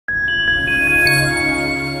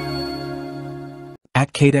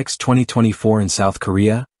At KADEX 2024 in South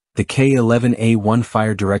Korea, the K11A1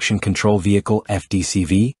 Fire Direction Control Vehicle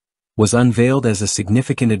 (FDCV) was unveiled as a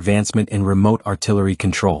significant advancement in remote artillery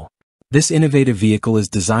control. This innovative vehicle is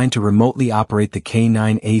designed to remotely operate the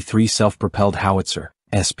K9A3 Self-Propelled Howitzer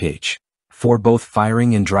 (SPH) for both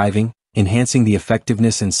firing and driving, enhancing the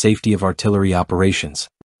effectiveness and safety of artillery operations.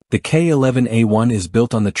 The K11A1 is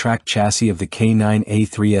built on the tracked chassis of the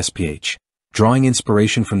K9A3 SPH, drawing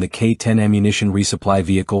inspiration from the K10 ammunition resupply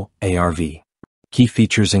vehicle (ARV). Key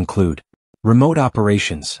features include remote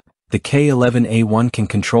operations. The K11A1 can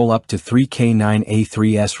control up to 3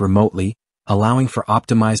 K9A3s remotely, allowing for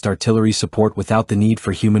optimized artillery support without the need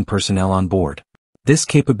for human personnel on board. This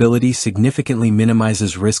capability significantly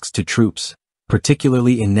minimizes risks to troops,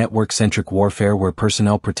 particularly in network-centric warfare where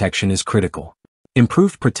personnel protection is critical.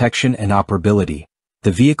 Improved protection and operability.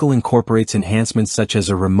 The vehicle incorporates enhancements such as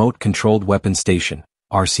a remote-controlled weapon station,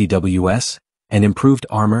 RCWS, and improved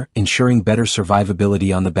armor, ensuring better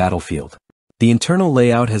survivability on the battlefield. The internal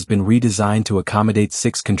layout has been redesigned to accommodate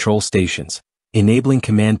 6 control stations, enabling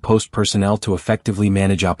command post personnel to effectively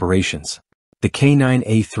manage operations. The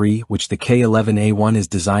K9A3, which the K11A1 is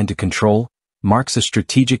designed to control, marks a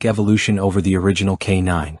strategic evolution over the original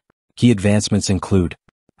K9. Key advancements include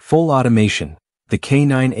full automation. The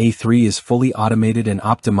K9A3 is fully automated and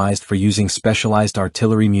optimized for using specialized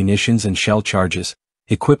artillery munitions and shell charges,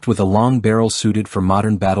 equipped with a long barrel suited for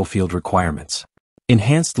modern battlefield requirements.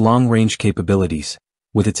 Enhanced long-range capabilities.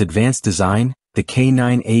 With its advanced design, the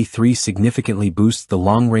K9A3 significantly boosts the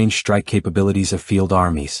long-range strike capabilities of field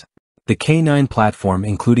armies. The K9 platform,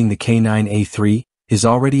 including the K9A3, is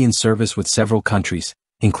already in service with several countries,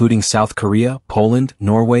 including South Korea, Poland,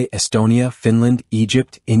 Norway, Estonia, Finland,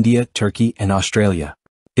 Egypt, India, Turkey, and Australia.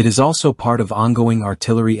 It is also part of ongoing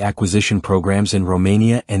artillery acquisition programs in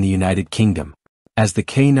Romania and the United Kingdom. As the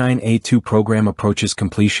K9A2 program approaches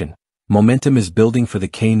completion, momentum is building for the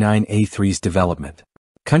K9A3's development.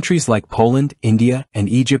 Countries like Poland, India, and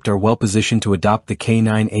Egypt are well positioned to adopt the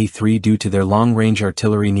K9A3 due to their long-range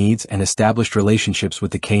artillery needs and established relationships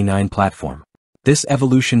with the K9 platform. This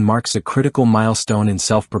evolution marks a critical milestone in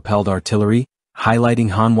self-propelled artillery, highlighting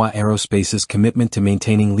Hanwha Aerospace's commitment to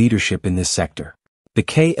maintaining leadership in this sector. The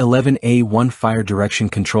K11A1 Fire Direction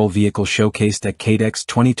Control Vehicle showcased at KADEX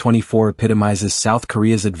 2024 epitomizes South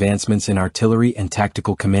Korea's advancements in artillery and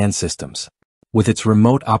tactical command systems. With its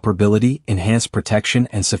remote operability, enhanced protection,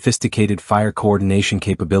 and sophisticated fire coordination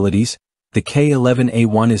capabilities, the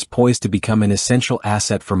K11A1 is poised to become an essential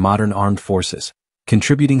asset for modern armed forces,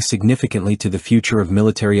 contributing significantly to the future of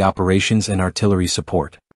military operations and artillery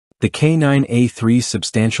support. The K9A3's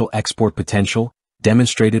substantial export potential,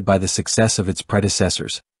 demonstrated by the success of its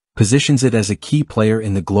predecessors, positions it as a key player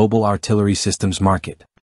in the global artillery systems market.